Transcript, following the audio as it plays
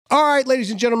All right, ladies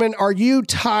and gentlemen, are you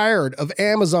tired of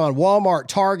Amazon, Walmart,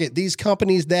 Target, these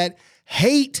companies that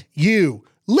hate you?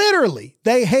 Literally,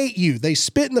 they hate you. They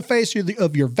spit in the face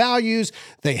of your values.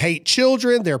 They hate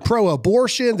children. They're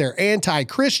pro-abortion. They're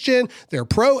anti-Christian. They're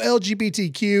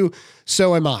pro-LGBTQ.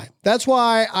 So am I. That's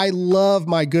why I love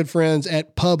my good friends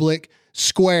at Public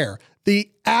Square,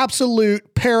 the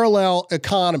absolute parallel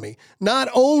economy. Not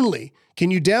only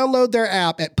can you download their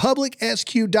app at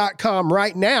publicsq.com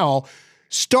right now,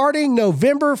 starting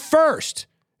November 1st,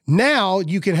 now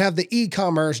you can have the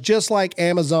e-commerce just like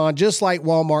Amazon, just like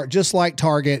Walmart, just like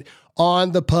Target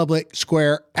on the Public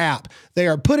Square app. They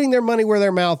are putting their money where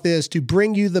their mouth is to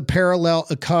bring you the parallel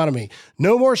economy.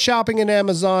 No more shopping at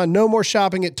Amazon, no more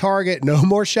shopping at Target, no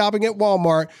more shopping at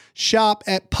Walmart. Shop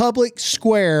at Public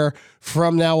Square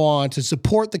from now on to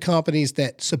support the companies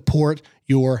that support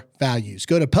your values.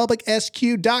 Go to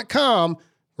publicsq.com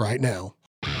right now.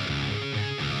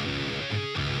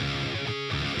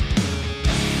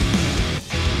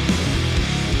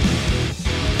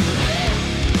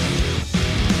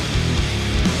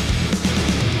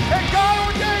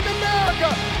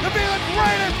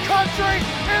 Country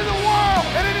in the world,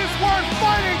 and it is worth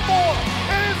fighting for.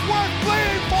 It is worth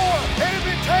bleeding for, and if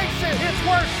it takes it, it's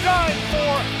worth dying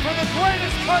for the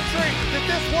greatest country that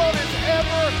this world has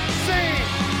ever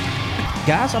seen.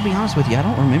 Guys, I'll be honest with you, I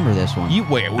don't remember this one.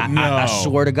 No. I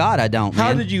swear to God, I don't. How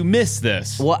man. did you miss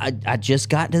this? Well, I just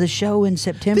got to the show in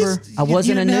September. I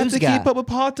wasn't a news guy. You didn't have to keep up with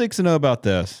politics to know about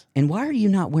this. And why are you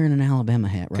not wearing an Alabama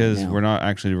hat right now? Because we're not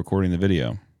actually recording the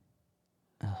video.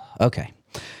 Okay.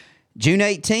 June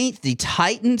 18th, the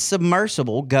Titan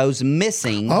submersible goes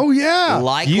missing. Oh, yeah.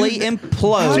 Likely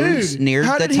implodes near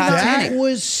the Titanic. That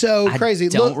was so crazy. I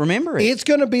don't remember it. It's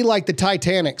going to be like the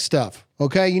Titanic stuff,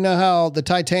 okay? You know how the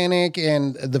Titanic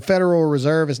and the Federal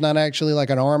Reserve is not actually like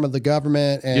an arm of the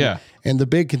government? And the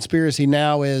big conspiracy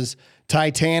now is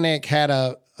Titanic had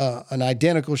an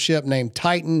identical ship named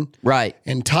Titan. Right.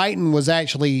 And Titan was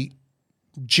actually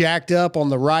jacked up on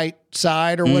the right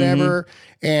side or whatever.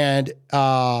 And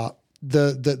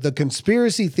the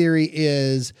conspiracy theory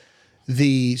is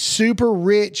the super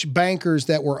rich bankers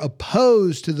that were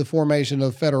opposed to the formation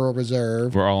of the Federal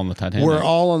Reserve We're all on the Titanic. were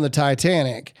all on the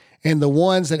Titanic. And the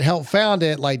ones that helped found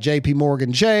it, like J.P.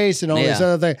 Morgan Chase and all this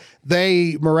other thing,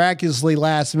 they miraculously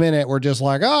last minute were just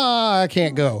like, I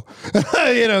can't go,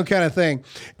 kind of thing.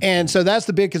 And so that's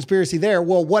the big conspiracy there.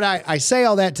 Well, what I say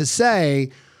all that to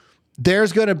say,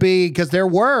 there's going to be, because there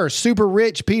were super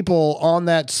rich people on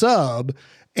that sub,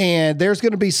 and there's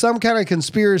going to be some kind of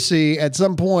conspiracy at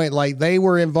some point, like they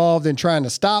were involved in trying to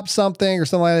stop something or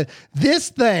something like that. This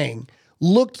thing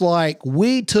looked like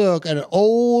we took an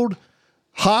old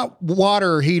hot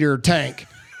water heater tank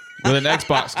with an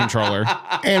Xbox controller.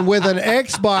 And with an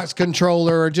Xbox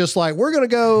controller, just like, we're going to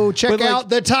go check out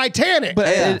the Titanic.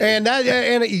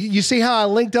 And you see how I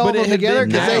linked all of them together?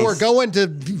 Because they were going to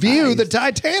view the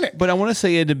Titanic. But I want to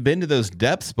say it had been to those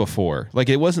depths before. Like,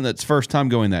 it wasn't its first time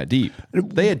going that deep.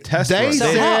 They had tested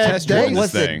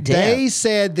this thing. They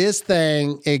said this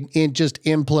thing it just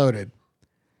imploded.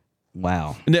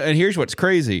 Wow. And here's what's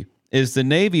crazy, is the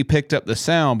Navy picked up the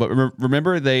sound, but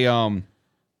remember they...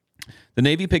 The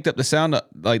Navy picked up the sound of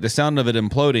it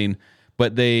imploding,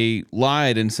 but they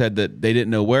lied and said that they didn't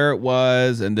know where it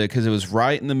was, and because it was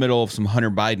right in the middle of some Hunter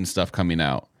Biden stuff coming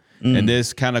out, and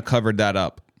this kind of covered that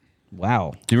up.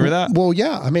 Wow, do you remember that? Well,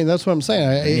 yeah. I mean, that's what I'm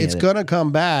saying. It's going to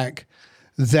come back.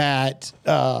 That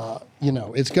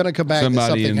it's going to come back. Somebody that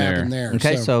something in there. happened there.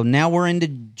 Okay, so now we're into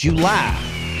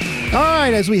July. All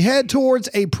right, as we head towards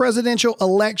a presidential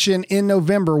election in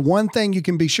November, one thing you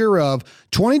can be sure of,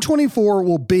 2024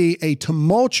 will be a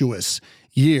tumultuous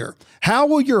year. How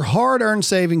will your hard-earned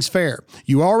savings fare?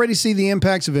 You already see the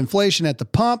impacts of inflation at the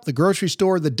pump, the grocery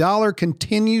store. The dollar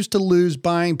continues to lose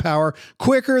buying power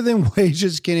quicker than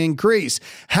wages can increase.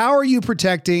 How are you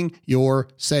protecting your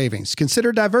savings?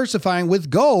 Consider diversifying with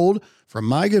gold from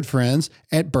my good friends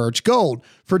at Birch Gold.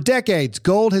 For decades,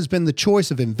 gold has been the choice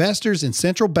of investors and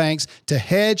central banks to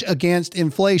hedge against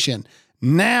inflation.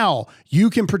 Now you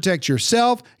can protect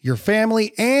yourself, your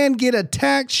family, and get a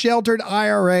tax-sheltered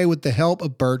IRA with the help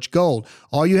of Birch Gold.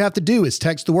 All you have to do is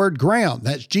text the word GRAHAM,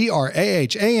 that's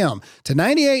GRAHAM, to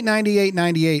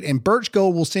 989898, and Birch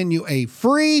Gold will send you a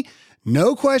free,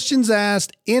 no questions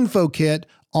asked info kit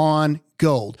on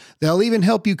Gold. They'll even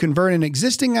help you convert an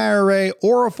existing IRA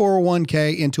or a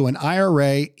 401k into an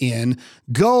IRA in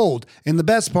gold. And the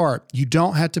best part, you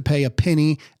don't have to pay a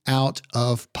penny out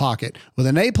of pocket. With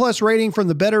an A+ rating from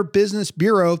the Better Business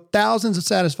Bureau, thousands of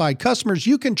satisfied customers,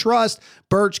 you can trust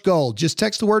Birch Gold. Just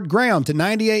text the word Graham to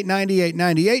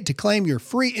 989898 to claim your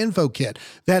free info kit.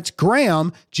 That's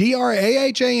Graham,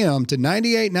 Graham, to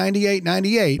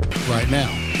 989898 right now.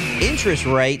 Interest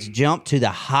rates jumped to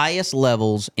the highest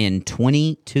levels in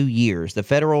 22 years. The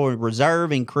Federal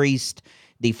Reserve increased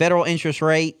the federal interest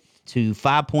rate to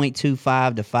 5.25 to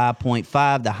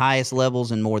 5.5, the highest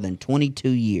levels in more than 22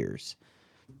 years.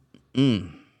 I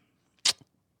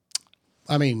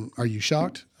mean, are you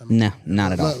shocked? I mean, No,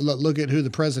 not at all. Look at who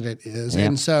the president is. Yep.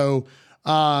 And so,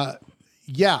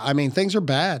 yeah, I mean, things are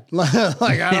bad. Like,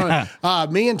 I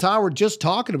don't me and Ty were just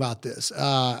talking about this.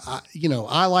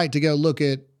 I like to go look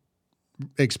at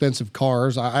expensive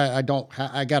cars. I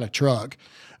got a truck,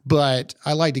 but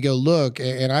I like to go look.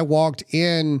 And I walked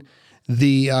in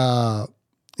the car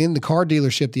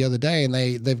dealership the other day, and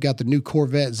they've got the new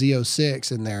Corvette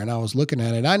Z06 in there, and I was looking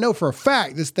at it. I know for a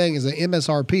fact this thing is an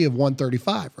MSRP of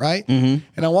 $135, right? Mm-hmm.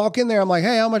 And I walk in there, I'm like,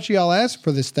 hey, how much y'all ask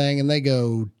for this thing? And they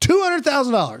go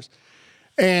 $200,000.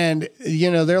 And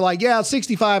they're like, yeah,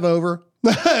 65 over.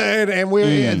 and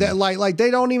we're like they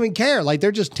don't even care. Like,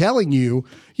 they're just telling you,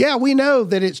 yeah, we know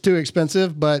that it's too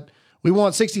expensive, but we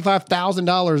want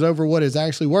 $65,000 over what it's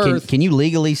actually worth. Can you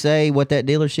legally say what that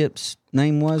dealership's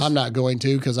name was? I'm not going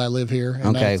to, because I live here.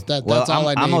 And okay. That's all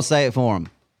I need. I'm going to say it for him.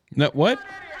 No, what?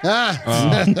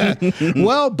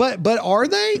 Well, but are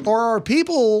they? Or are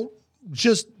people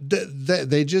just,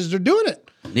 they just are doing it?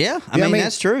 Yeah, I mean,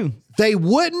 that's true. They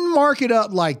wouldn't mark it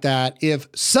up like that if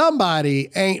somebody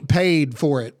ain't paid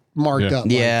for it marked up.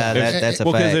 Yeah, like that. that's a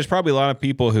Well, because fact. there's probably a lot of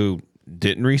people who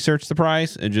didn't research the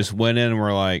price and just went in and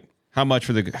were like, how much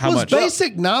for the, how much?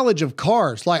 Basic knowledge of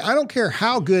cars. Like, I don't care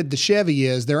how good the Chevy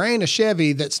is. There ain't a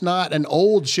Chevy that's not an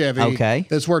old Chevy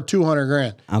that's worth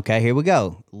 $200,000. Okay, here we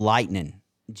go. Lightning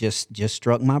just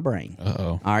struck my brain.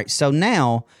 Uh-oh. All right, so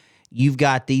now you've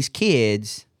got these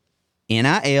kids,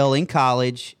 NIL in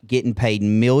college, getting paid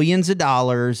millions of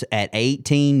dollars at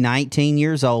 18, 19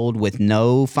 years old with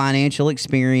no financial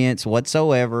experience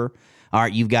whatsoever. All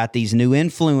right, you've got these new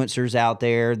influencers out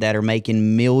there that are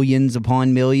making millions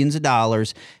upon millions of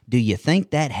dollars. Do you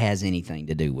think that has anything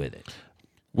to do with it?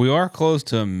 We are close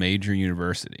to a major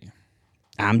university.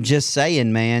 I'm just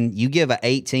saying, man, you give an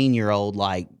 18-year-old,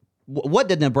 like, what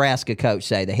did Nebraska coach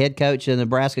say? The head coach of the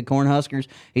Nebraska Cornhuskers?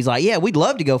 He's like, yeah, we'd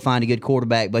love to go find a good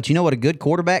quarterback, but you know what a good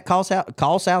quarterback costs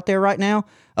out there right now?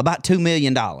 About $2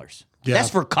 million. Yeah. That's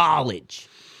for college.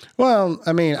 Well,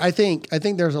 I mean, I think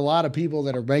there's a lot of people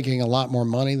that are making a lot more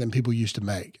money than people used to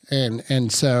make.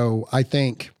 And so I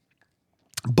think,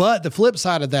 but the flip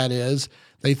side of that is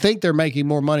they think they're making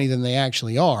more money than they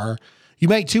actually are. You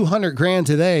make $200,000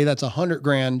 today, that's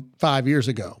 $100,000 5 years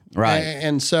ago. Right.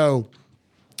 And so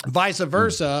vice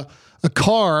versa, a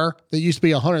car that used to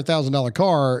be a $100,000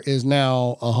 car is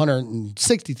now a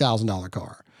 $160,000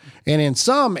 car. And in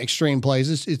some extreme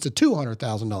places, it's a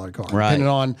 $200,000 car, depending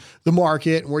on the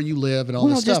market and where you live and all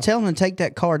this stuff. Just tell them to take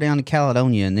that car down to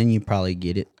Caledonia, and then you probably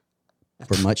get it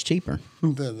for much cheaper. They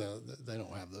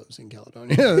don't have those in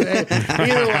Caledonia.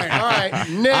 Either way, all right,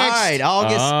 next. All right,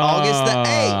 August the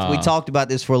 8th. We talked about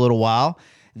this for a little while.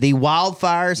 The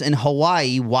wildfires in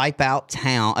Hawaii wipe out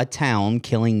a town,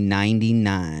 killing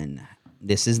 99.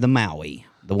 This is the Maui.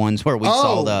 The ones where we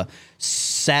saw the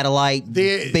satellite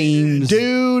beams.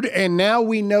 Dude, and now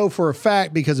we know for a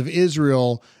fact because of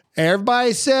Israel,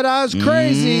 everybody said I was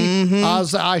crazy.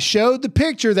 Mm-hmm. I showed the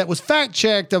picture that was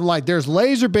fact-checked. I'm like, there's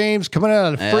laser beams coming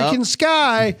out of the freaking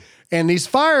sky, and these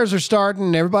fires are starting,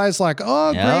 and everybody's like,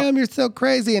 oh, Graham, you're so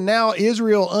crazy. And now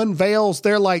Israel unveils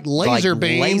their laser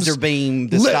beams. Laser beam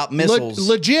to stop missiles.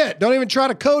 Legit. Don't even try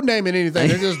to code name it anything.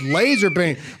 They're just laser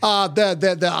beam.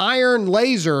 The iron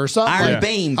laser or something. Iron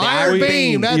beam. Iron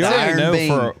beam. That's You it. already know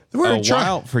beam.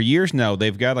 for years now,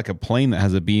 they've got like a plane that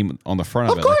has a beam on the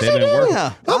front of it. Of course Like, they do.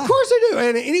 Yeah. Of course they do.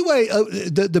 And anyway,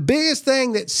 the biggest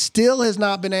thing that still has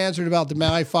not been answered about the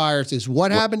Maui fires is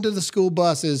what happened to the school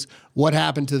buses, what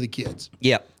happened to the kids.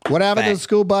 Yep. What happened to the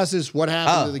school buses, what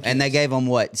happened to the kids. And they gave them,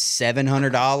 what,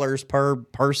 $700 per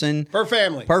person? Per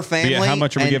family. Per family. Yeah, how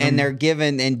much are we giving? And they're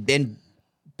giving, and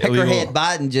Peckerhead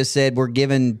Biden just said we're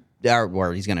giving,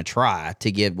 or he's going to try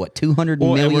to give, what, $200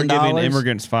 million? And we're giving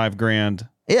immigrants $5,000.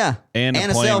 Yeah, and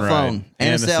a cell plane phone, ride.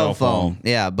 and a cell phone.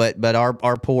 Yeah, but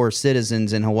our poor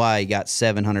citizens in Hawaii got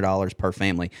 $700 per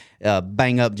family.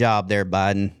 Bang up job there,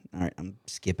 Biden. All right, I'm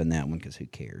skipping that one because who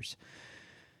cares?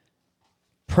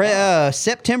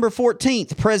 September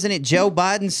 14th, President Joe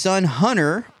Biden's son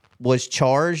Hunter was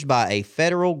charged by a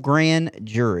federal grand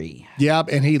jury. Yep,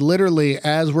 and he literally,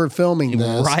 as we're filming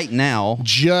this, Right now,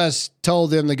 just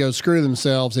told them to go screw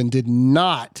themselves and did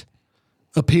not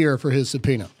appear for his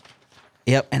subpoena.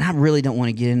 Yep, and I really don't want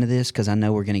to get into this because I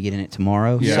know we're going to get in it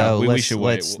tomorrow. Yeah, so we let's, should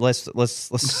wait. let's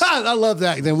I love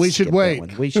that. Then we should skip that wait.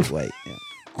 one. We should wait.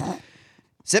 Yeah.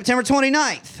 September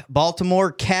 29th,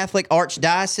 Baltimore Catholic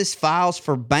Archdiocese files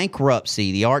for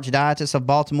bankruptcy. The Archdiocese of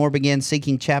Baltimore began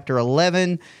seeking Chapter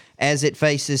 11 as it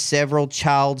faces several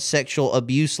child sexual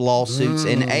abuse lawsuits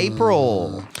in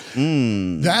April.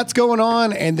 That's going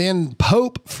on, and then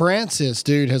Pope Francis,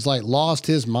 dude, has like lost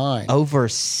his mind. Over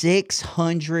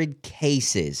 600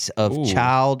 cases of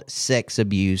child sex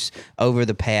abuse over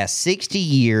the past 60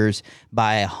 years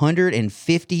by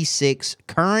 156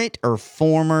 current or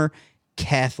former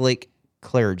Catholic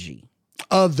clergy.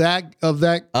 Of that.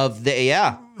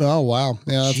 Yeah. Oh wow,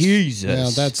 yeah, that's,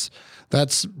 Jesus. yeah,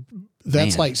 that's Man.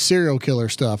 like serial killer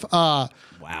stuff. Wow.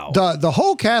 The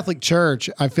whole Catholic Church,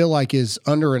 I feel like, is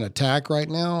under an attack right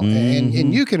now,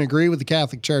 and you can agree with the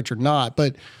Catholic Church or not,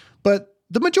 but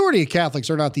the majority of Catholics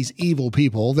are not these evil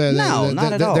people. Not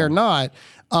at all. They're not,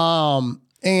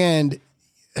 and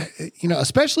you know,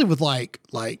 especially with like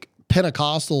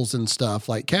Pentecostals and stuff,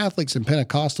 like Catholics and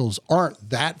Pentecostals aren't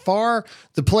that far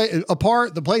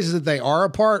apart. The places that they are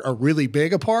apart are really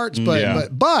big aparts,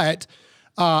 but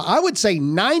I would say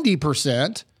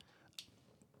 90%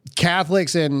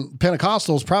 Catholics and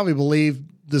Pentecostals probably believe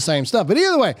the same stuff. But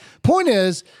either way, point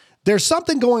is, there's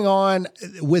something going on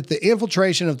with the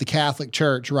infiltration of the Catholic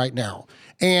Church right now.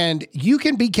 And you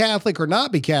can be Catholic or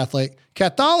not be Catholic.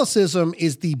 Catholicism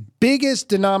is the biggest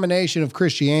denomination of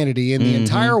Christianity in the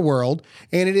entire world,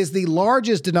 and it is the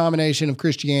largest denomination of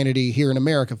Christianity here in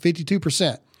America,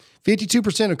 52%.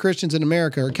 52% of Christians in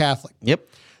America are Catholic. Yep.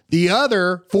 The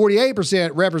other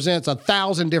 48% represents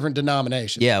 1,000 different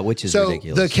denominations. Yeah, which is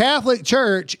ridiculous. The Catholic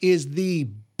Church is the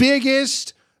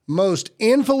biggest, most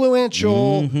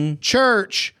influential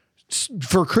church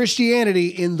for Christianity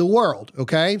in the world.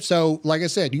 Okay, so like I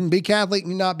said, you can be Catholic, you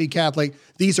can not be Catholic.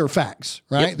 These are facts,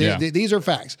 right? These are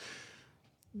facts.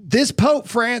 This Pope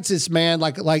Francis, man,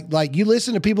 like you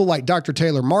listen to people like Dr.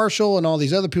 Taylor Marshall and all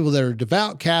these other people that are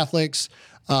devout Catholics.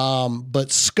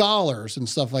 But scholars and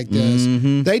stuff like this,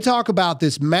 they talk about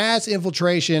this mass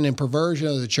infiltration and perversion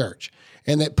of the church.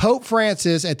 And that Pope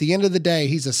Francis, at the end of the day,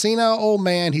 he's a senile old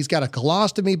man. He's got a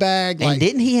colostomy bag. And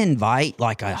didn't he invite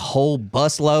like a whole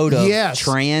busload of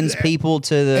trans people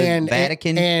to the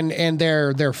Vatican? And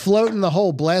they're floating the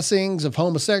whole blessings of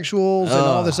homosexuals and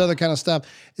all this other kind of stuff.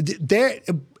 But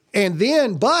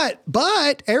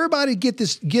everybody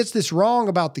gets this wrong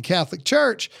about the Catholic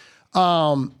Church.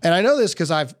 And I know this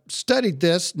because I've studied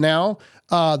this now.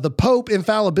 The Pope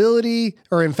infallibility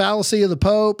or infallacy of the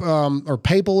Pope, or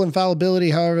papal infallibility,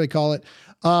 however they call it.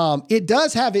 It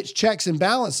does have its checks and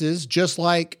balances, just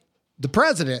like the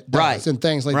president does, and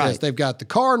things like this. They've got the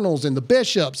cardinals and the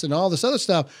bishops and all this other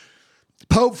stuff.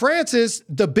 Pope Francis,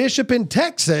 the bishop in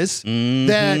Texas,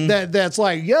 that's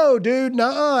like, yo, dude,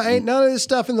 ain't none of this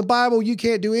stuff in the Bible. You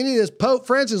can't do any of this. Pope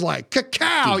Francis is like,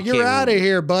 cacao, you're out of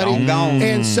here, buddy.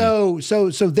 And so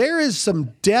there is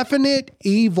some definite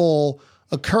evil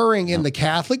occurring in the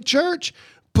Catholic Church,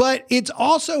 but it's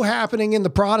also happening in the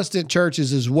Protestant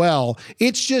churches as well.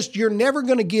 It's just you're never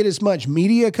going to get as much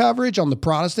media coverage on the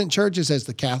Protestant churches as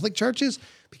the Catholic churches,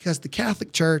 because the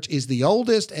Catholic Church is the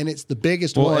oldest and it's the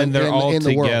biggest one and they're all in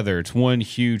the world. together. It's one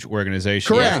huge organization.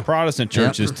 Correct. Whereas Protestant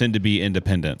churches tend to be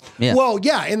independent. Yeah. Well,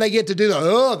 yeah, and they get to do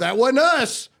that wasn't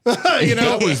us. You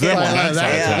know, That was them on that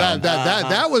side of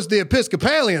town. that was the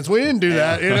Episcopalians. We didn't do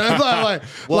that. You know,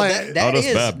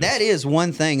 that is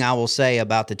one thing I will say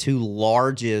about the two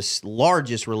largest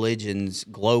religions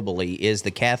globally is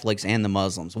the Catholics and the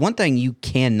Muslims. One thing you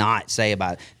cannot say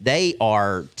about it, they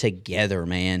are together,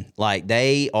 man. Like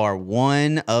they are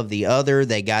one of the other.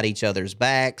 They got each other's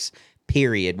backs.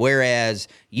 Period. Whereas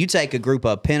you take a group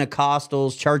of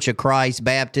Pentecostals, Church of Christ,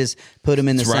 Baptists, put them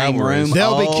in the same room,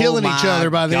 they'll be killing each other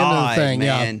by the end of the thing.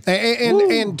 Man. Yeah,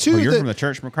 and You're from the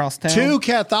church from across town. To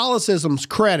Catholicism's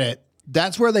credit,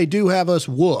 that's where they do have us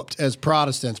whooped as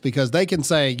Protestants, because they can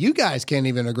say, you guys can't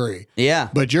even agree. Yeah.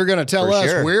 But you're going to tell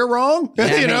us we're wrong?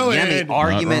 You know,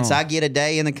 arguments I get a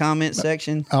day in the comment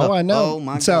section. Oh, I know. Oh,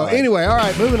 my God. So anyway, all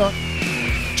right, moving on.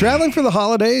 Traveling for the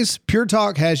holidays, Pure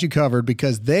Talk has you covered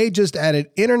because they just added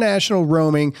international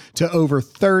roaming to over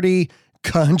 30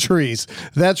 countries.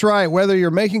 That's right. Whether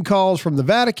you're making calls from the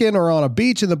Vatican or on a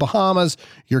beach in the Bahamas,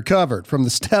 you're covered. From the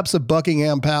steps of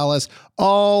Buckingham Palace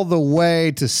all the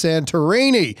way to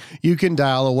Santorini, you can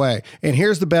dial away. And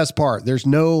here's the best part. There's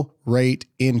no rate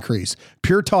increase.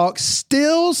 Pure Talk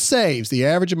still saves the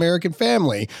average American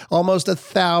family almost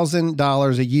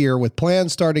 $1,000 a year with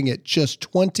plans starting at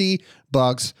just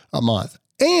 $20 a month.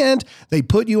 And they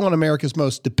put you on America's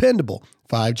most dependable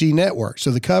 5G network,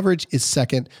 so the coverage is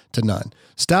second to none.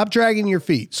 Stop dragging your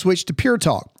feet. Switch to Pure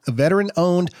Talk, a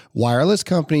veteran-owned wireless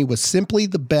company with simply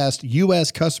the best U.S.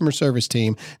 customer service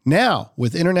team, now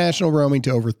with international roaming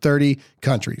to over 30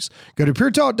 countries. Go to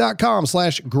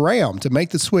puretalk.com/Graham to make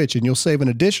the switch, and you'll save an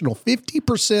additional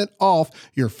 50% off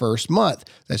your first month.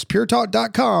 That's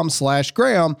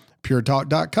puretalk.com/Graham,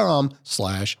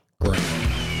 puretalk.com/Graham.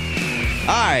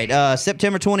 All right,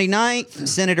 September 29th,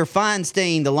 Senator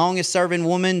Feinstein, the longest-serving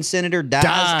woman senator, dies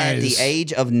at the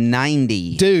age of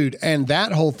 90. Dude, and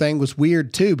that whole thing was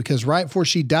weird, too, because right before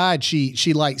she died,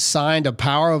 she like signed a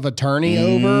power of attorney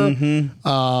over.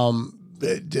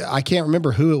 I can't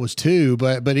remember who it was to,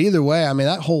 but either way, I mean,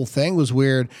 that whole thing was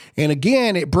weird. And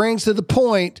again, it brings to the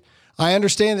point, I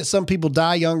understand that some people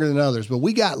die younger than others, but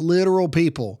we got literal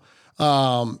people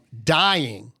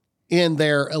dying in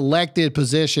their elected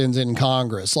positions in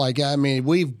Congress. Like, I mean,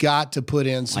 we've got to put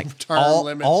in some term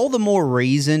limits. All the more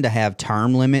reason to have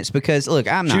term limits because, look,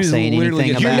 I'm not saying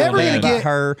anything about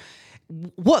her.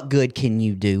 What good can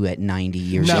you do at 90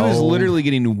 years old? She was literally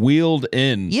getting wheeled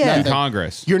in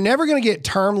Congress. You're never going to get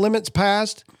term limits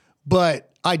passed, but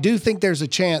I do think there's a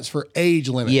chance for age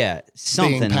limit. Yeah,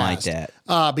 something like that.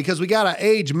 Because we got an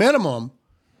age minimum.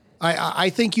 I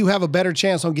think you have a better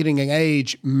chance on getting an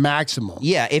age maximum.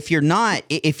 Yeah, if you're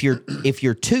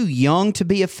too young to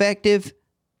be effective,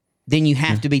 then you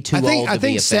have to be too old to be effective. I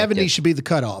think 70 should be the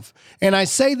cutoff. And I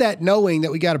say that knowing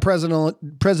that we got a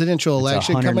presidential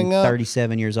election coming up.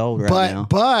 37 years old right now.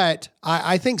 But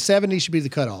I think 70 should be the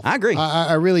cutoff. I agree.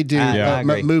 I really do. I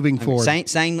agree. Moving forward.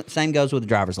 Same goes with the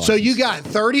driver's license. So you got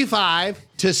 35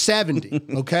 to 70,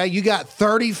 okay? You got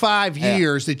 35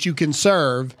 years that you can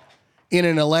serve in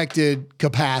an elected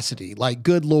capacity. Like,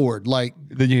 good Lord. Like,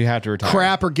 then you have to retire.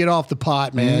 Crap or get off the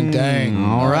pot, man. Dang.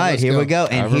 All right, here we go.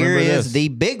 And here is the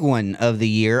big one of the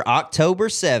year. October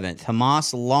 7th,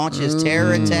 Hamas launches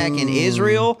terror attack in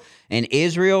Israel, and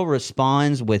Israel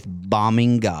responds with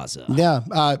bombing Gaza.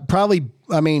 Yeah, probably,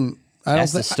 I mean,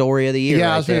 that's the story of the year.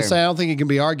 Yeah, I was going to say, I don't think it can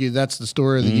be argued that's the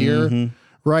story of the year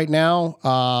right now.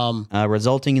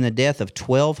 Resulting in the death of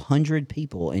 1,200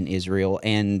 people in Israel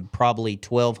and probably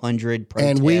 1,200 protests.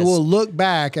 And we will look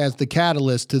back as the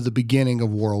catalyst to the beginning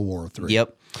of World War III.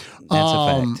 Yep. That's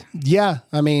a fact. Yeah.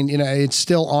 I mean, it's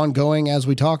still ongoing as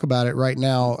we talk about it right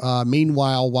now.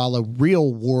 Meanwhile, while a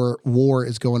real war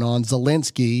is going on,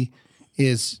 Zelensky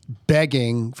is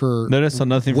begging for notice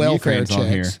nothing from welfare Ukraine's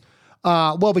checks. On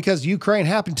here. Well, because Ukraine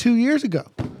happened 2 years ago.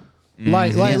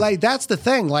 Like that's the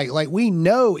thing. Like we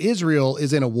know Israel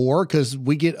is in a war because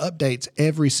we get updates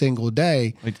every single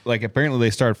day. Like apparently they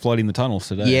started flooding the tunnels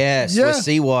today. Yes, with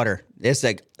seawater. It's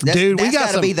like, dude, that's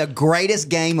got to be the greatest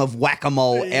game of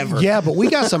whack-a-mole ever. Yeah, but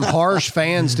we got some harsh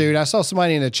fans, dude. I saw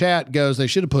somebody in the chat goes, they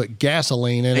should have put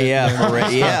gasoline in it. Yeah,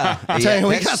 yeah. I'm telling you,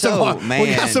 we got some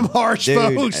harsh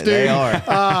folks, dude. They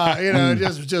are.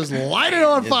 Just light it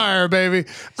on fire, baby.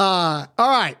 All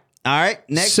right. All right,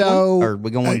 next one. Are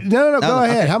we going? No, go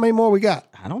ahead. Okay. How many more we got?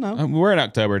 I don't know. We're in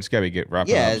October. It's got to be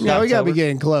wrapping up. Yeah, we got to be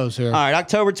getting close here. All right,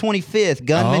 October 25th.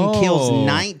 Gunman kills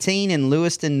 19 in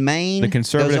Lewiston, Maine. The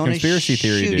conservative conspiracy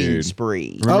theory dude.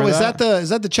 Spree. Remember is that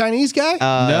the Chinese guy?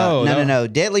 No.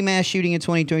 Deadly mass shooting in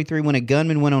 2023 when a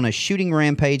gunman went on a shooting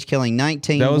rampage, killing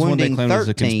 19, that was wounding when they claimed 13. Was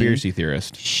a conspiracy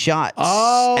theorist. Shots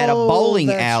at a bowling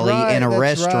alley and a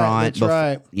restaurant. That's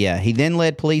right. Yeah, he then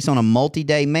led police on a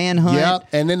multi-day manhunt. Yep,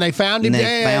 and then they found him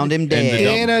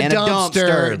dead. In a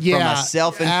dumpster. From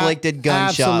a self-inflicted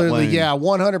gunshot absolutely, wound. Yeah,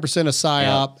 100% a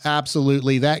psyop. Yep.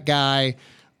 Absolutely. That guy,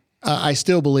 I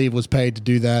still believe, was paid to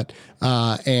do that.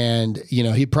 And,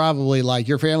 he probably,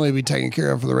 your family will be taken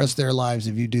care of for the rest of their lives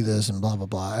if you do this and blah, blah,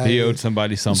 blah. He owed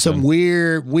somebody something. Some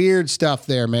weird stuff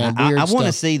there, man. I want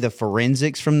to see the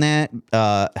forensics from that.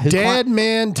 Dead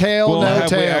man, tail, no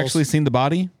tails. Have we actually seen the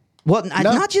body? Well,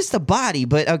 not just the body,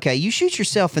 but, okay, you shoot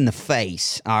yourself in the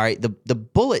face, all right? The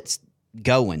bullet's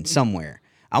going somewhere.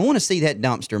 I want to see that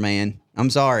dumpster, man. I'm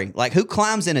sorry. Who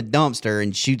climbs in a dumpster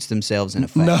and shoots themselves in the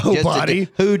face? Nobody.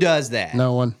 Who does that?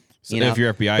 No one. So if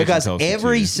your FBI because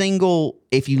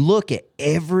if you look at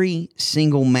every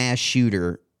single mass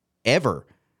shooter ever,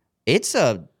 it's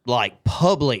a like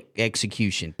public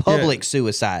execution, public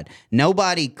suicide.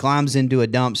 Nobody climbs into a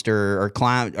dumpster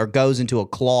or goes into a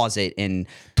closet and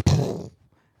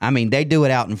I mean, they do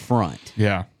it out in front.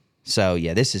 Yeah. So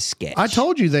yeah, this is sketch. I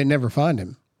told you they never find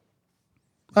him.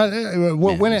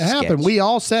 When it happened, sketch. we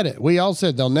all said it. We all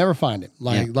said they'll never find him.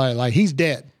 Like he's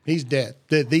dead. He's dead.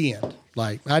 The end.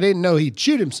 Like, I didn't know he'd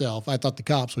shoot himself. I thought the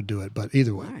cops would do it, but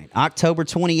either way. All right. October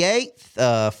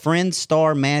 28th, Friends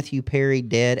star Matthew Perry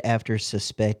dead after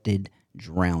suspected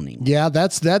drowning. Yeah,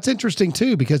 that's interesting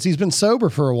too because he's been sober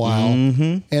for a while,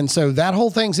 and so that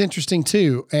whole thing's interesting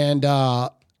too. And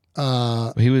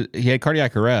He had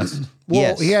cardiac arrest.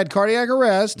 well, he had cardiac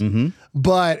arrest,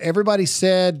 but everybody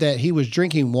said that he was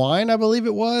drinking wine. I believe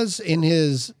it was in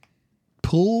his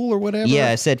pool or whatever.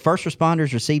 Yeah, it said first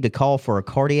responders received a call for a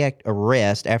cardiac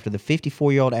arrest after the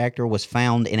 54-year-old actor was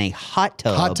found in a hot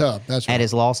tub, that's right. at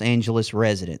his Los Angeles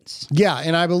residence. Yeah,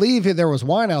 and I believe there was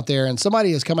wine out there, and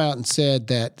somebody has come out and said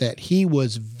that he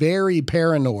was very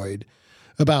paranoid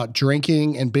about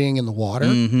drinking and being in the water,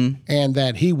 and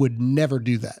that he would never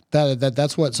do that.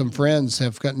 That's what some friends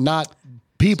have got, not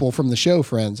people from the show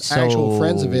friends, actual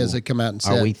friends of his that come out and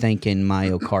said. Are we thinking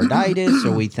myocarditis?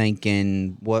 Are we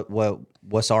thinking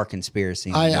what's our conspiracy?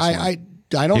 On this one?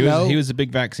 I don't know. He was a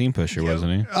big vaccine pusher,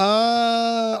 wasn't he?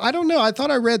 I don't know. I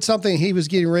thought I read something. He was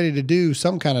getting ready to do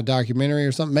some kind of documentary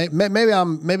or something. Maybe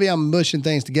I'm mushing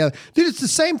things together, dude. It's the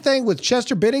same thing with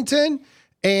Chester Bennington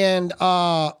and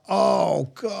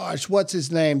oh gosh, what's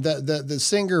his name? The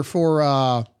singer for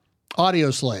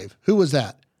Audio Slave. Who was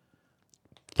that?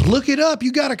 Look it up.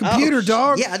 You got a computer,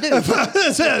 dog. Yeah, I do.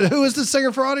 Who is the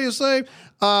singer for Audio Slave?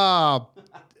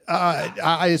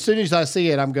 As soon as I see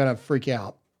it, I'm gonna freak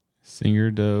out.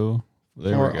 Singer Doe.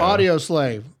 There Or we go. Audio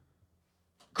Slave.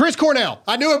 Chris Cornell.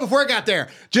 I knew it before I got there.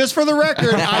 Just for the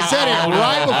record, I said it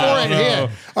right before it hit.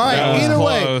 All right. That was Either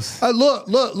close.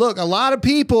 way, look. A lot of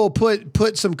people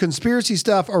put some conspiracy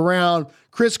stuff around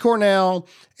Chris Cornell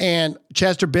and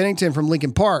Chester Bennington from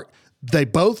Linkin Park. They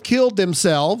both killed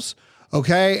themselves.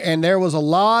 Okay, and there was a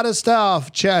lot of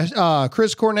stuff.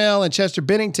 Chris Cornell and Chester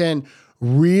Bennington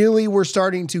really were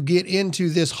starting to get into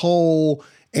this whole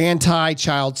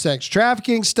anti-child sex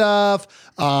trafficking stuff.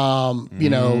 You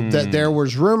know, that there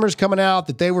was rumors coming out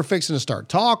that they were fixing to start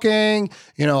talking,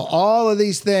 you know, all of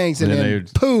these things. And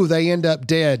then they end up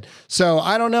dead. So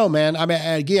I don't know, man. I mean,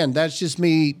 again, that's just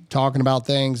me talking about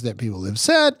things that people have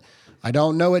said. I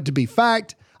don't know it to be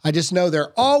fact. I just know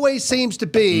there always seems to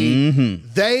be,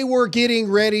 they were getting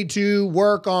ready to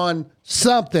work on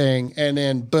something and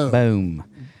then boom. Boom.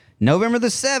 November the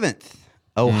 7th,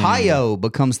 Ohio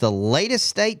becomes the latest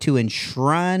state to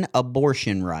enshrine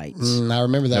abortion rights. I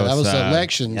remember that. That was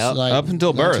elections. Yep. Like, Up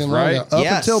until birth, not too long right? ago. Up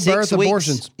until 6 birth, weeks.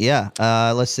 abortions. Yeah.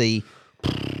 Let's see.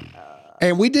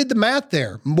 And we did the math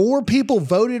there. More people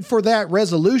voted for that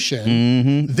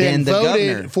resolution than the voted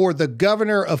governor. for the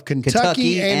governor of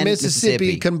Kentucky and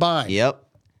Mississippi combined. Yep.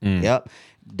 Yep.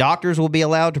 Doctors will be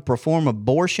allowed to perform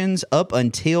abortions up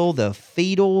until the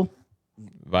fetal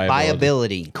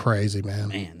viability. Crazy, man.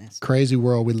 Man, that's Crazy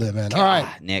world we live in. All right.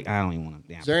 Nick, I don't even want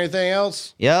to. Is there anything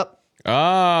else? Yep.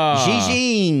 Ah. Xi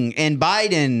Jinping and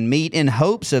Biden meet in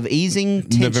hopes of easing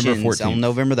tensions November 14th. on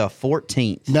November the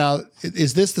 14th. Now,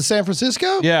 is this the San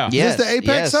Francisco? Yeah. Is Yes, this the APEC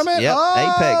yes, summit? yep, Oh,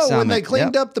 APEC summit. when they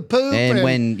cleaned Yep. up the poop. And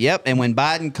when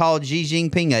Biden called Xi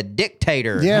Jinping a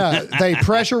dictator. yeah, they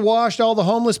pressure washed all the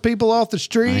homeless people off the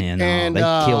street, I know, and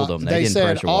they killed them. They didn't said,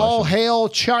 pressure wash "All them." hail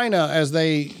China!" as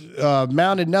they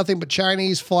mounted nothing but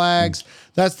Chinese flags.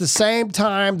 That's the same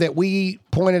time that we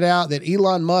pointed out that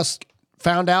Elon Musk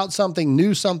found out something,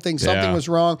 knew something was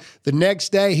wrong. The next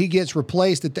day, he gets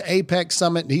replaced at the APEC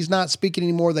summit. He's not speaking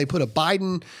anymore. They put a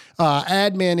Biden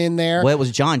admin in there. Well, it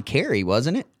was John Kerry,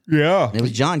 wasn't it? Yeah. It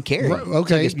was John Kerry. Right, Took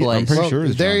okay, his place. I'm pretty sure it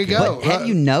was there John you Kerry. go. But have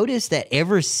you noticed that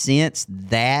ever since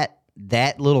that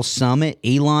little summit,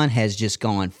 Elon has just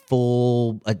gone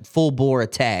full bore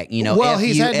attack? You know, Well, F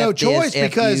he's you, had no F this, choice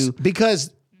F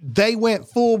because they went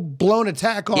full blown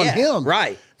attack on Yeah, him,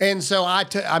 right. And so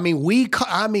we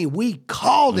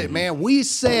called it, man. We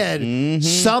said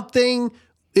something.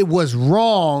 It was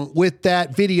wrong with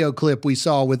that video clip we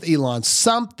saw with Elon.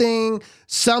 Something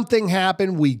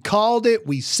happened. We called it.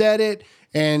 We said it.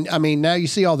 And I mean, now you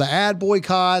see all the ad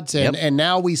boycotts, and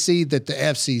now we see that the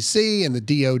FCC and the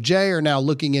DOJ are now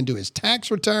looking into his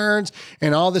tax returns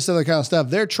and all this other kind of stuff.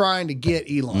 They're trying to get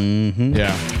Elon.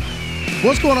 Yeah.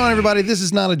 What's going on, everybody? This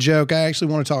is not a joke. I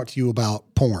actually want to talk to you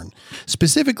about porn,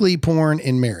 specifically porn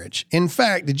in marriage. In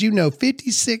fact, did you know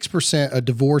 56% of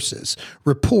divorces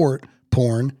report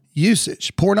porn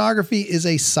usage. Pornography is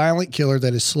a silent killer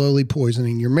that is slowly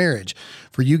poisoning your marriage.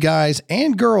 For you guys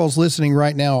and girls listening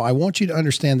right now, I want you to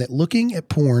understand that looking at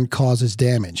porn causes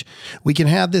damage. We can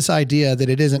have this idea that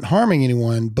it isn't harming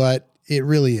anyone, but it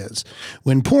really is.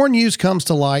 When porn use comes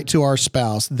to light to our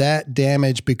spouse, that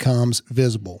damage becomes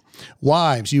visible.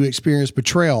 Wives, you experience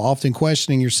betrayal, often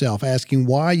questioning yourself, asking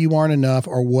why you aren't enough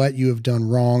or what you have done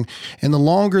wrong. And the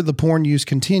longer the porn use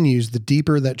continues, the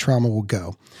deeper that trauma will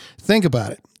go. Think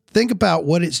about it. Think about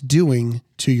what it's doing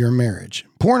to your marriage.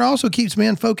 Porn also keeps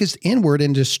men focused inward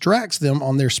and distracts them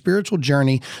on their spiritual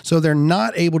journey, so they're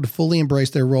not able to fully embrace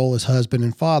their role as husband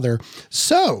and father.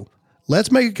 So,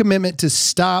 let's make a commitment to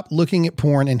stop looking at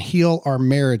porn and heal our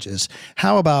marriages.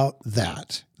 How about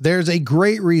that? There's a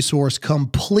great resource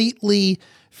completely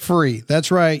free.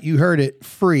 That's right, you heard it,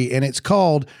 free, and it's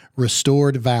called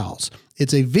Restored Vows.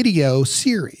 It's a video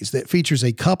series that features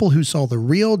a couple who saw the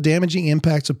real damaging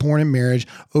impacts of porn in marriage.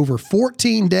 Over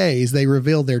 14 days, they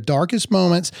reveal their darkest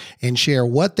moments and share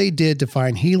what they did to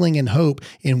find healing and hope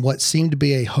in what seemed to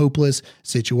be a hopeless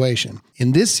situation.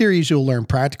 In this series, you'll learn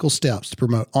practical steps to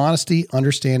promote honesty,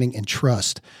 understanding, and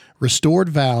trust. Restored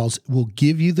Vows will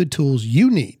give you the tools you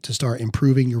need to start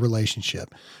improving your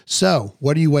relationship. So,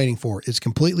 what are you waiting for? It's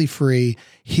completely free.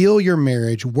 Heal your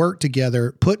marriage, work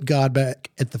together, put God back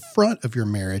at the front of your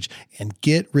marriage, and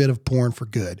get rid of porn for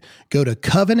good. Go to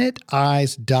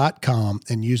covenanteyes.com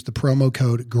and use the promo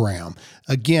code Graham.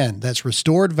 Again, that's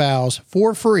Restored Vows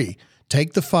for free.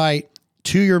 Take the fight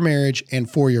to your marriage and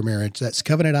for your marriage. That's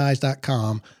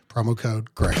covenanteyes.com, promo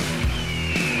code Graham.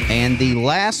 And the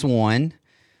last one,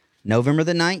 November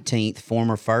the 19th,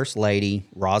 former First Lady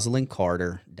Rosalind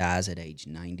Carter dies at age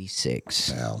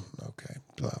 96. Well, okay.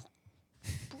 Well,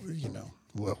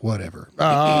 whatever.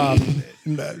 And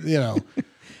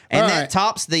that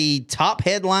tops the top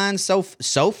headlines so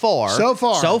far. So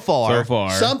far.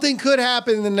 Something could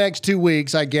happen in the next 2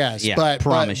 weeks, I guess. Yeah, but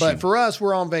for us,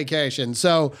 we're on vacation.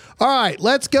 So, all right,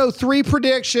 let's go 3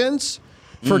 predictions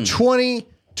for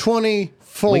 2024.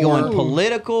 We going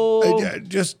political,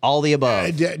 just all the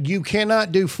above. You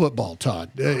cannot do football, Todd.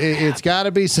 It's got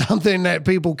to be something that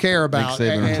people care about.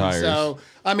 Nick Saban retires. So,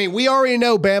 I mean, we already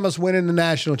know Bama's winning the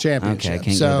national championship. Okay, I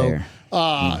can't go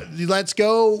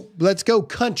there. Let's go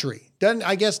country. Doesn't,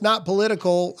 I guess, not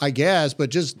political, I guess, but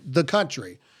just the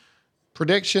country.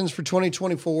 Predictions for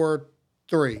 2024,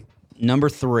 3. Number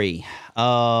 3.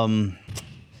 Dang.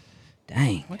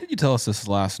 Why did you tell us this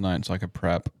last night so I could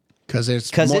prep? Because it's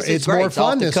great. more It's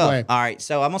fun off the this cuff. way. All right,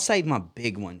 so I'm going to save my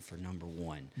big one for number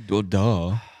 1.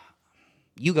 Duh.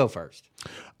 You go first.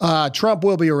 Trump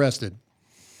will be arrested.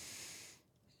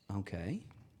 Okay.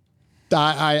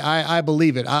 I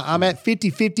believe it. I'm at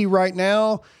 50-50 right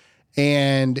now,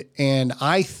 and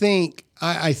I think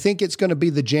it's going to be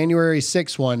the January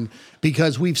 6th one,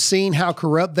 because we've seen how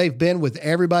corrupt they've been with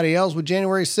everybody else with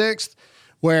January 6th,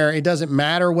 where it doesn't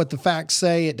matter what the facts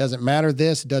say, it doesn't matter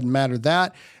this, it doesn't matter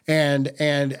that, and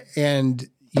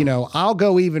I'll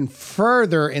go even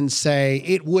further and say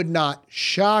it would not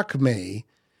shock me.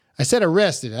 I said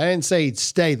arrested. I didn't say he'd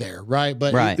stay there, right?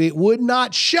 But it would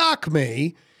not shock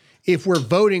me if we're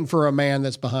voting for a man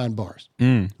that's behind bars.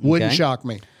 Wouldn't shock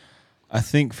me. I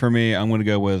think for me, I'm going to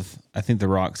go with, I think The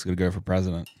Rock's going to go for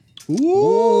president. Ooh.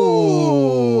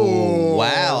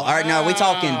 Wow. All right, now are we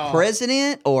talking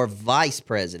president or vice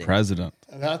president? President.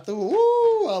 Not the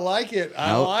I like it.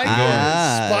 I like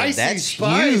it. Spicy that's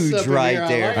spice huge up in right here.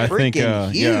 there. I think, Freaking I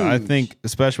huge. think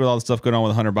especially with all the stuff going on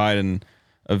with Hunter Biden,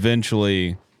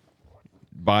 eventually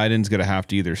Biden's going to have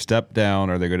to either step down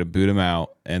or they're going to boot him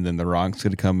out, and then The Rock's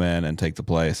going to come in and take the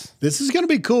place. This is going to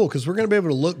be cool because we're going to be able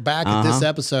to look back at this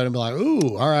episode and be like,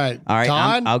 ooh, all right.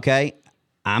 Todd?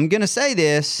 I'm going to say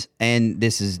this, and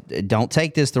don't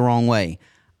take this the wrong way.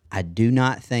 I do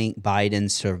not think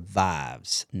Biden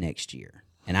survives next year.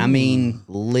 And I mean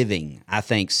living. I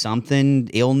think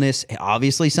illness,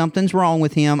 obviously something's wrong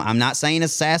with him. I'm not saying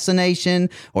assassination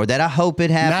or that I hope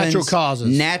it happens. Natural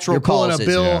causes. Natural You're pulling causes.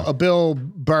 a Bill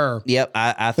Burr. Yep,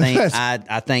 I think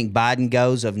I think Biden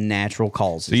goes of natural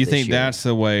causes. So you this think year. that's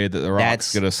the way that The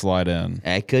Rock's going to slide in?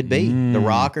 It could be The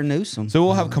Rock or Newsom. So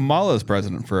we'll have Kamala as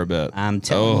president for a bit. I'm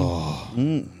telling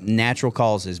you, natural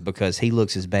causes, because he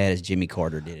looks as bad as Jimmy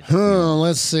Carter did.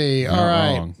 Let's see. All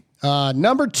right. wrong.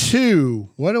 Number 2.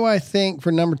 What do I think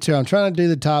for number 2? I'm trying to do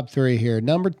the top 3 here.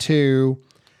 Number 2,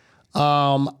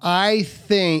 I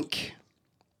think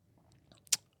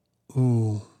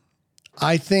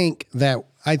that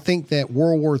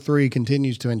World War III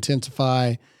continues to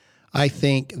intensify. I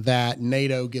think that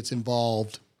NATO gets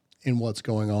involved in what's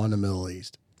going on in the Middle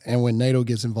East. And when NATO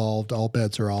gets involved, all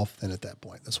bets are off then at that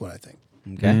point. That's what I think.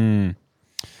 Okay.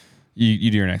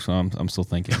 You do your next one. I'm still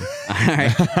thinking. All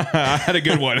right. I had a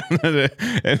good one.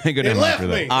 It left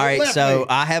me. All right, Left so me.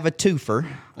 I have a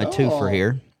twofer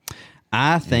here.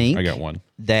 I think I got one.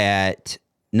 that,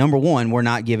 number one, we're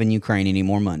not giving Ukraine any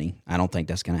more money. I don't think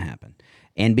that's going to happen.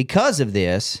 And because of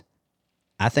this,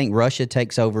 I think Russia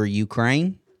takes over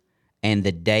Ukraine, and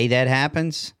the day that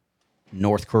happens,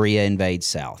 North Korea invades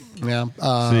South. Yeah.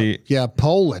 See- Yeah,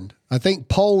 Poland. I think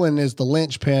Poland is the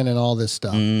linchpin in all this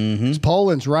stuff. 'Cause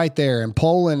Poland's right there, and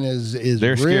Poland is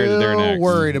They're scared that they're real next.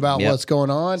 worried about Yep. what's going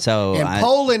on. So and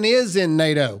Poland is in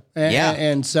NATO. And, Yeah.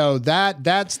 and so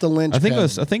that's the linchpin.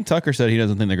 I think Tucker said he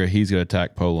doesn't think he's going to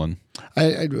attack Poland.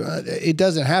 It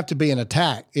doesn't have to be an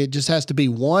attack. It just has to be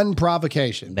one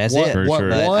provocation. That's One- it. For sure.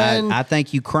 But one, I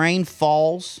think Ukraine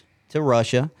falls to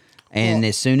Russia, and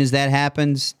as soon as that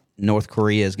happens, North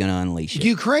Korea is going to unleash it.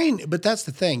 Ukraine, but that's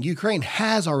the thing. Ukraine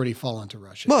has already fallen to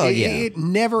Russia. Well, it, yeah. it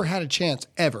never had a chance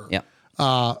ever. Yep.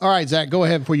 All right, Zach, go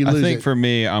ahead before you lose I think it. for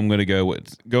me, I'm going to go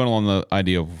with going along the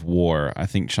idea of war. I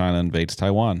think China invades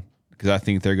Taiwan because I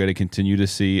think they're going to continue to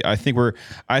see. I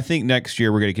think next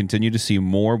year we're going to continue to see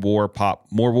more wars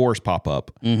pop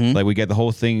up. Like we get the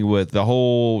whole thing with the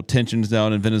whole tensions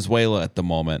down in Venezuela at the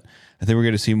moment. I think we're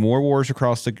going to see more wars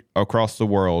across the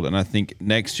world, and I think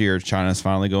next year China's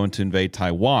finally going to invade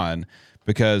Taiwan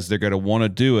because they're going to want to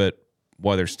do it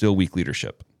while there's still weak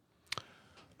leadership.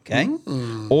 Okay.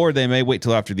 Or they may wait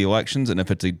till after the elections, and if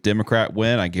it's a Democrat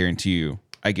win, I guarantee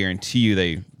you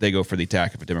they go for the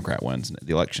attack if a Democrat wins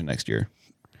the election next year.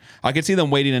 I could see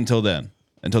them waiting until the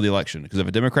election, because if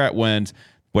a Democrat wins,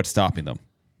 what's stopping them?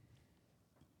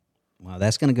 Well,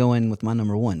 that's going to go in with my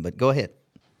number one, but go ahead.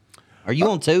 Are you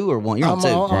on two or one? You're on I'm two.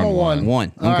 on one.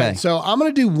 One. All Okay. right, so I'm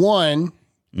going to do one,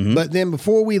 but then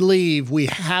before we leave, we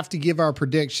have to give our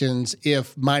predictions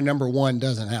if my number one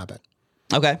doesn't happen.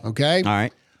 Okay. Okay? All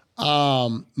right.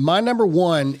 My number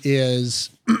one is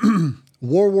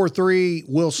World War III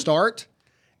will start,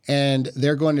 and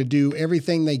they're going to do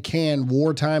everything they can,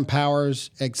 wartime powers,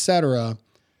 etc.,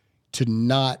 to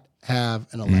not have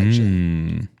an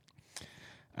election.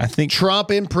 I think Trump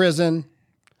in prison.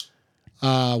 We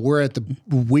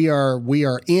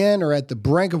are in or at the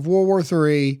brink of World War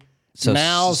III. So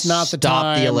Now's not the stop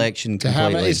time the election to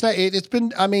have it. completely. It's not. It's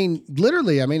been. I mean,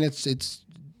 literally. I mean, it's.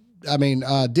 I mean,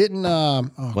 didn't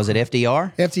Was it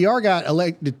FDR? FDR got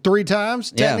elected 3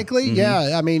 times Yeah. technically?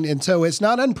 Yeah. I mean, and so it's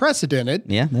not unprecedented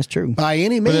Yeah, that's true. by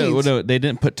any means. no, they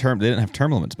didn't have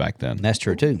term limits back then. That's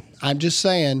true too. I'm just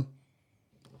saying.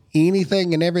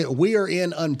 Anything and every. We are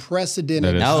in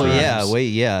unprecedented. That is Oh true.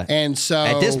 yeah, And so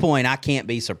at this point, I can't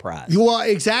be surprised. Well,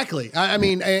 exactly. I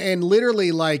mean, and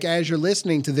literally, like as you're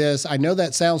listening to this, I know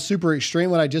that sounds super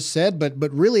extreme what I just said, but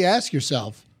really ask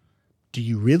yourself, do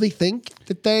you really think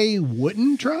that they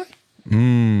wouldn't try?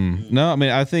 No, I mean,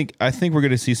 I think we're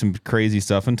going to see some crazy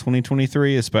stuff in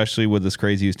 2023, especially with as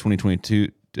crazy as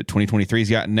 2023's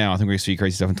gotten now. I think we're going to see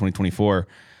crazy stuff in 2024.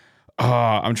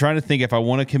 I'm trying to think if I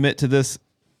want to commit to this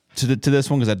to this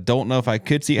one because I don't know if I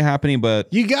could see it happening, but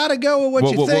You got to go with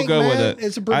what you think, we'll go man. with it.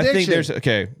 It's a prediction. I think there's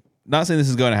not saying this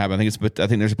is going to happen. But I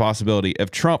think there's a possibility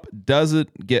if Trump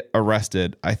doesn't get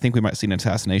arrested, I think we might see an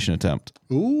assassination attempt.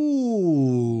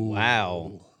 Ooh.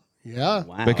 Wow. Yeah.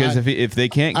 Wow. Because if they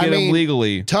can't get him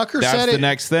legally, Tucker that's said the it,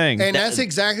 next thing. and that's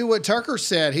exactly what Tucker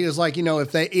said. He was like,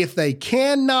 if they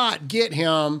cannot get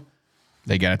him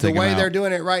They got to the take him way out. they're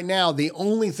doing it right now, the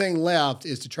only thing left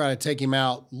is to try to take him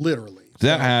out literally. If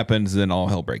that happens, then all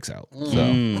hell breaks out.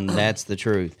 So That's the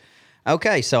truth.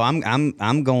 Okay, so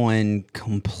I'm going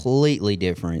completely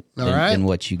different than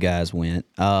what you guys went.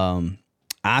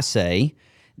 I say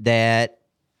that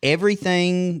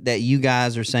everything that you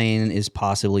guys are saying is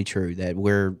possibly true. That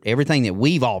everything that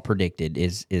we've all predicted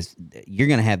is you're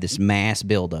going to have this mass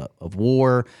buildup of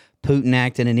war. Putin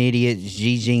acting an idiot,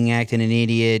 Xi Jinping acting an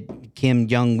idiot, Kim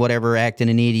Jong whatever acting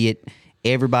an idiot.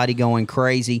 Everybody going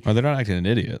crazy. they're not acting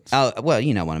idiots. Oh, well,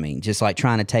 you know what I mean. Just like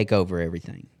trying to take over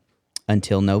everything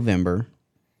until November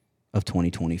of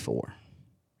 2024.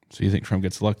 So you think Trump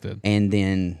gets elected? And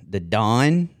then the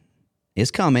dawn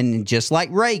is coming. And just like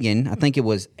Reagan, I think it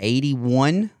was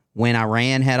 81 when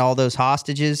Iran had all those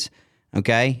hostages,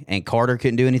 okay? And Carter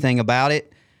couldn't do anything about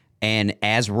it. And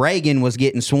as Reagan was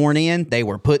getting sworn in, they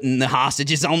were putting the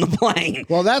hostages on the plane.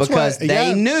 Well, that's because what- they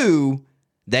yeah.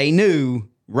 knew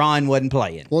Ron wasn't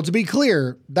playing. Well, to be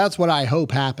clear, that's what I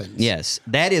hope happens. Yes,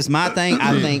 that is my thing.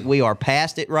 I think we are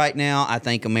past it right now. I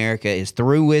think America is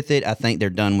through with it. I think they're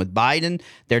done with Biden.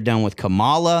 They're done with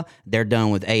Kamala. They're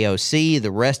done with AOC,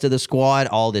 the rest of the squad,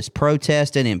 all this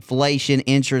protesting, inflation,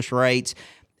 interest rates.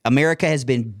 America has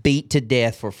been beat to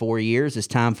death for 4 years. It's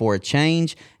time for a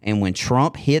change. And when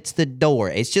Trump hits the door,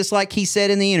 it's just like he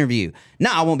said in the interview. No,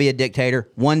 I won't be a dictator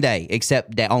one day,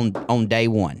 except on day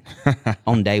one.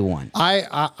 On day one.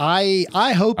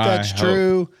 I hope that's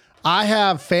true. I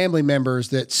have family members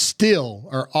that still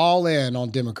are all in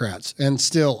on Democrats and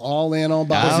still all in on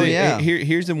Biden. Oh, yeah.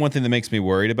 Here's the one thing that makes me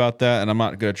worried about that, and I'm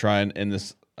not going to try and end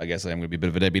this. I guess I'm going to be a bit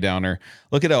of a Debbie Downer.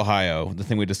 Look at Ohio, the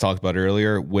thing we just talked about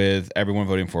earlier, with everyone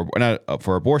voting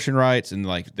for abortion rights, and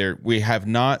like we have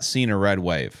not seen a red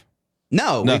wave.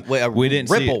 No, we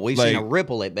didn't ripple. see We've seen a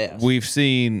ripple at best. We've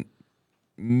seen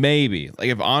maybe, like,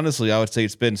 if honestly, I would say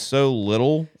it's been so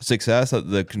little success that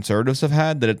the conservatives have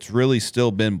had that it's really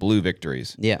still been blue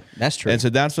victories. Yeah, that's true. And so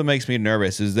that's what makes me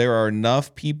nervous is there are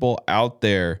enough people out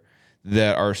there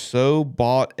that are so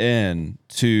bought in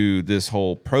to this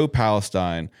whole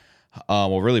pro-Palestine,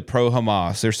 really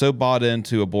pro-Hamas. They're so bought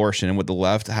into abortion and what the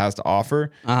left has to offer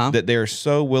that they're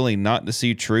so willing not to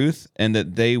see truth and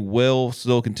that they will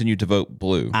still continue to vote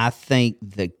blue. I think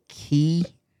the key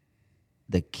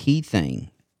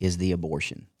thing is the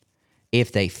abortion.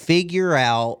 If they figure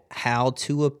out how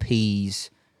to appease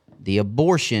the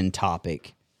abortion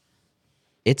topic,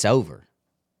 it's over.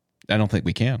 I don't think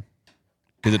we can.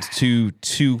 Because it's too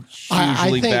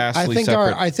hugely, vastly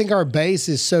separate. I think our base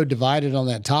is so divided on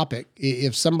that topic.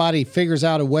 If somebody figures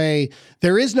out a way,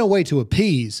 there is no way to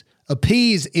appease.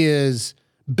 Appease is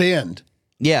bend.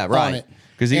 Yeah, right.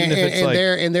 Because even if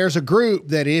it's there's a group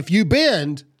that if you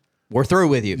bend, we're through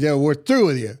with you. Yeah, we're through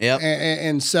with you. Yep.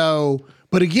 And so,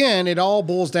 but again, it all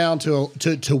boils down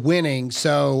to winning.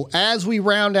 So as we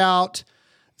round out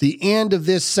the end of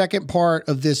this second part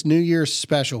of this New Year's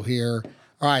special here.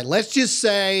 All right, let's just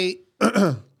say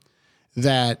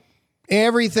that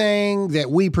everything that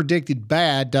we predicted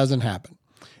bad doesn't happen.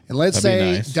 And let's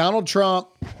say nice. Donald Trump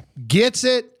gets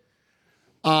it.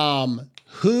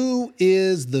 Who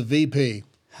is the VP?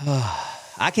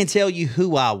 I can tell you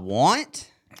who I want.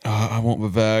 I want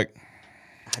Vivek.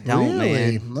 I don't,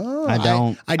 man. No, I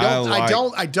don't.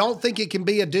 I don't think it can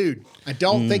be a dude. I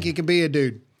don't think it can be a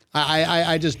dude.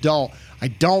 I just don't. I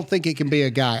don't think it can be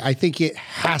a guy. I think it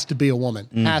has to be a woman.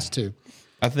 Has to.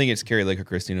 I think it's Carrie Lake or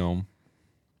Kristi Noem.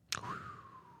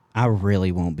 I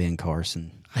really want Ben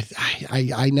Carson.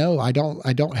 I know. I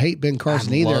don't hate Ben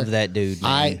Carson either. I love that dude,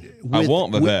 man. I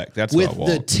want Vivek. That's what I want.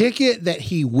 With the ticket that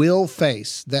he will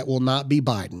face that will not be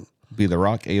Biden. Be the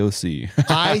Rock AOC.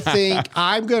 I think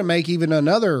I'm going to make even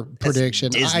another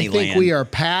prediction. I think we are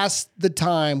past the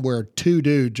time where two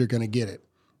dudes are going to get it.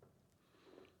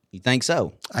 You think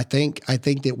so? I think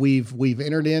that we've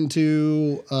entered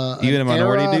into even a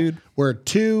minority dude where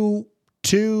two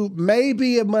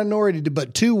maybe a minority,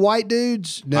 but two white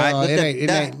dudes. No, right, it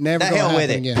ain't never. The hell with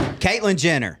it. Again. Caitlyn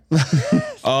Jenner.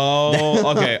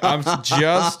 Oh, okay. I'm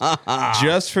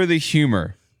just for the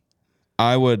humor.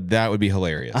 That would be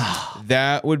hilarious.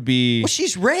 That would be. Well,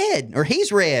 she's red, or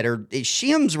he's red, or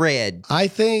Shim's red. I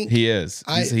think he is.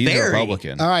 He's a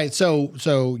Republican. All right, so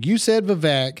you said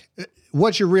Vivek.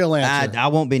 What's your real answer? I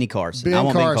want Benny Carson. I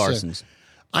want Ben Carson's.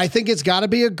 I think it's got to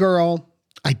be a girl.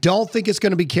 I don't think it's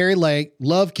going to be Carrie Lake.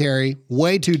 Love Carrie.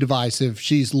 Way too divisive.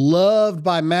 She's loved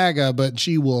by MAGA, but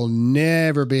she will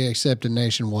never be accepted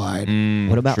nationwide.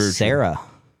 What about Sarah?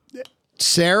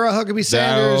 Sarah Huckabee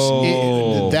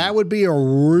Sanders, that would be a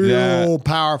real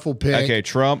powerful pick. Okay,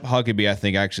 Trump, Huckabee, I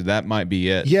think actually that might be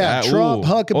it. Yeah, Trump,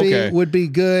 Huckabee would be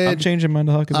good. I'm changing mine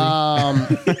to Huckabee. I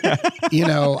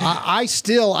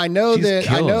know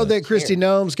that Kristi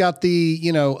Noem's got the,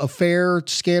 affair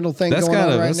scandal thing going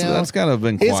on right now. That's kind of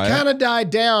been quiet. It's kind of died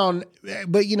down,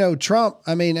 but Trump,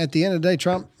 at the end of the day,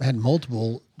 Trump had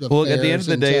multiple affairs. Well, at the end of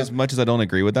the day, as much as I don't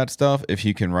agree with that stuff, if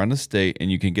you can run a state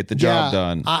and you can get the job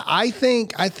done, I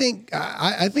think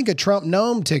a Trump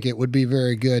Noem ticket would be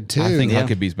very good too. I think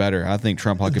Huckabee's better. I think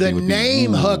Trump Huckabee the would be. The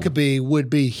name Huckabee would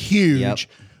be huge. Yep.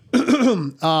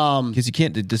 Because you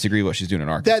can't disagree what she's doing in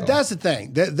Arkansas. That's the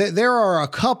thing. There are a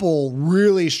couple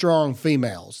really strong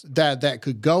females that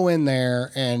could go in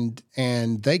there and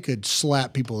they could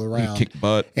slap people around, kick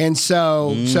butt. And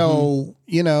so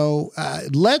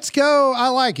let's go. I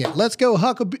like it. Let's go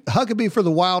Huckabee for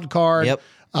the wild card. Yep.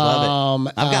 Love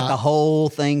it. I've got the whole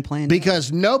thing planned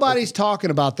because nobody's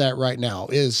talking about that right now.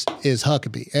 Is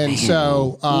Huckabee, and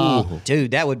so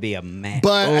dude, that would be a man.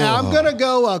 But I'm gonna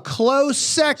go a close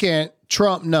second.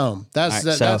 Trump Noem. That's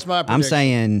my prediction. I'm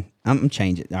saying I'm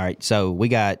changing. All right, so we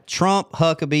got Trump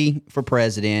Huckabee for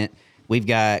president. We've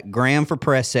got Graham for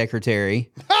press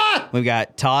secretary. We've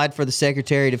got Todd for the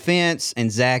Secretary of Defense,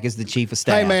 and Zach is the Chief of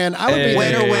Staff. Hey, man, I would be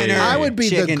Winner. I would be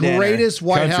the Chicken dinner. greatest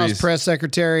White House Countries. press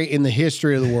secretary in the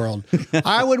history of the world.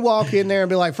 I would walk in there and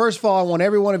be like, first of all, I want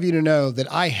every one of you to know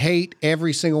that I hate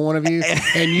every single one of you,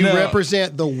 and you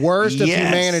represent the worst of Yes.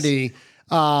 humanity.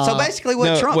 So basically, what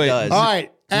No, Trump wait. does. All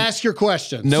right, ask your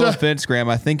question. No So- offense, Graham.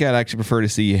 I think I'd actually prefer to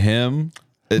see him.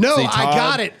 No, see I Todd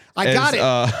got it. I got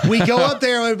as, it. We go up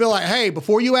there and we'd be like, hey,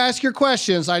 before you ask your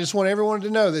questions, I just want everyone to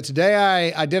know that today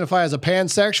I identify as a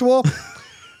pansexual.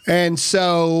 And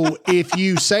so if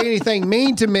you say anything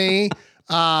mean to me,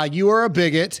 you are a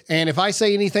bigot. And if I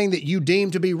say anything that you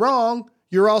deem to be wrong,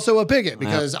 you're also a bigot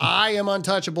because I am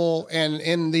untouchable. And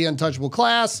in the untouchable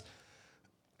class,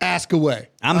 ask away.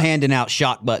 I'm handing out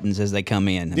shock buttons as they come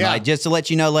in. Yeah. Like, just to let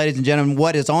you know, ladies and gentlemen,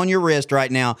 what is on your wrist right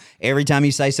now. Every time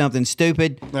you say something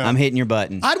stupid, I'm hitting your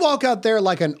button. I'd walk out there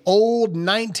like an old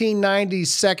 1990s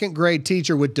second grade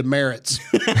teacher with demerits.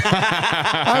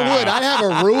 I would. I'd have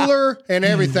a ruler and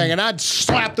everything, and I'd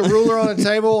slap the ruler on the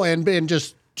table and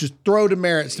just throw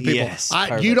demerits to people. Yes, you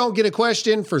perfect. don't get a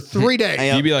question for 3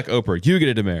 days. You'd be like Oprah. You get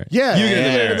a demerit. Yeah, You get a you get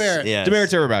a demerit. demerit. Yes.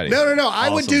 Demerits everybody. No. I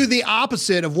would Awesome. do the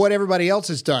opposite of what everybody else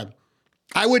has done.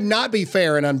 I would not be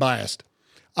fair and unbiased.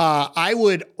 I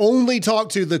would only talk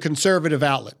to the conservative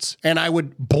outlets, and I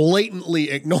would blatantly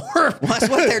ignore. Well, that's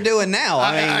what they're doing now.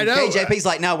 I know. KJP's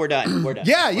like, no, we're done. We're done.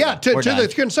 Yeah, to We're the done.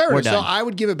 conservatives. We're So done. I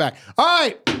would give it back. All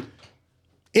right.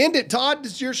 End it, Todd.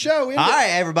 This is your show. End All it. right,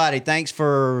 everybody. Thanks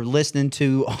for listening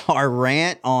to our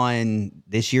rant on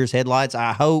this year's headlights.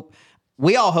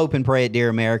 We all hope and pray at Dear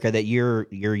America that your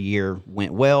year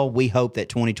went well. We hope that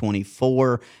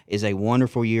 2024 is a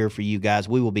wonderful year for you guys.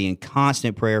 We will be in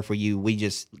constant prayer for you.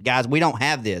 Guys, we don't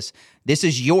have this. This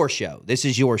is your show. This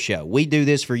is your show. We do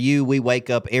this for you. We wake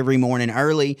up every morning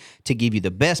early to give you the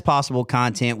best possible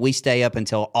content. We stay up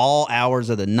until all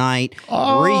hours of the night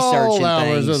researching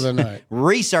hours things. of the night.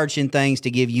 Researching things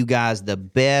to give you guys the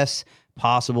best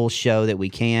possible show that we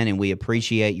can, and we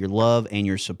appreciate your love and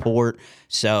your support.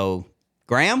 So,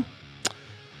 Graham?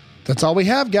 That's all we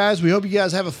have, guys. We hope you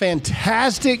guys have a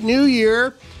fantastic new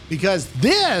year because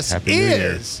this Happy New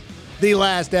Year. is the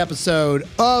last episode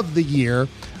of the year.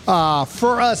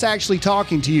 For us actually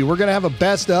talking to you, we're going to have a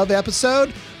best of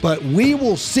episode, but we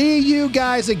will see you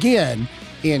guys again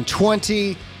in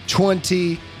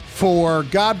 2024.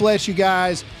 God bless you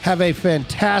guys. Have a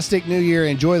fantastic new year.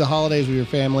 Enjoy the holidays with your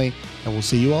family, and we'll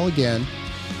see you all again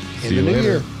in See the you new later.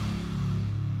 year.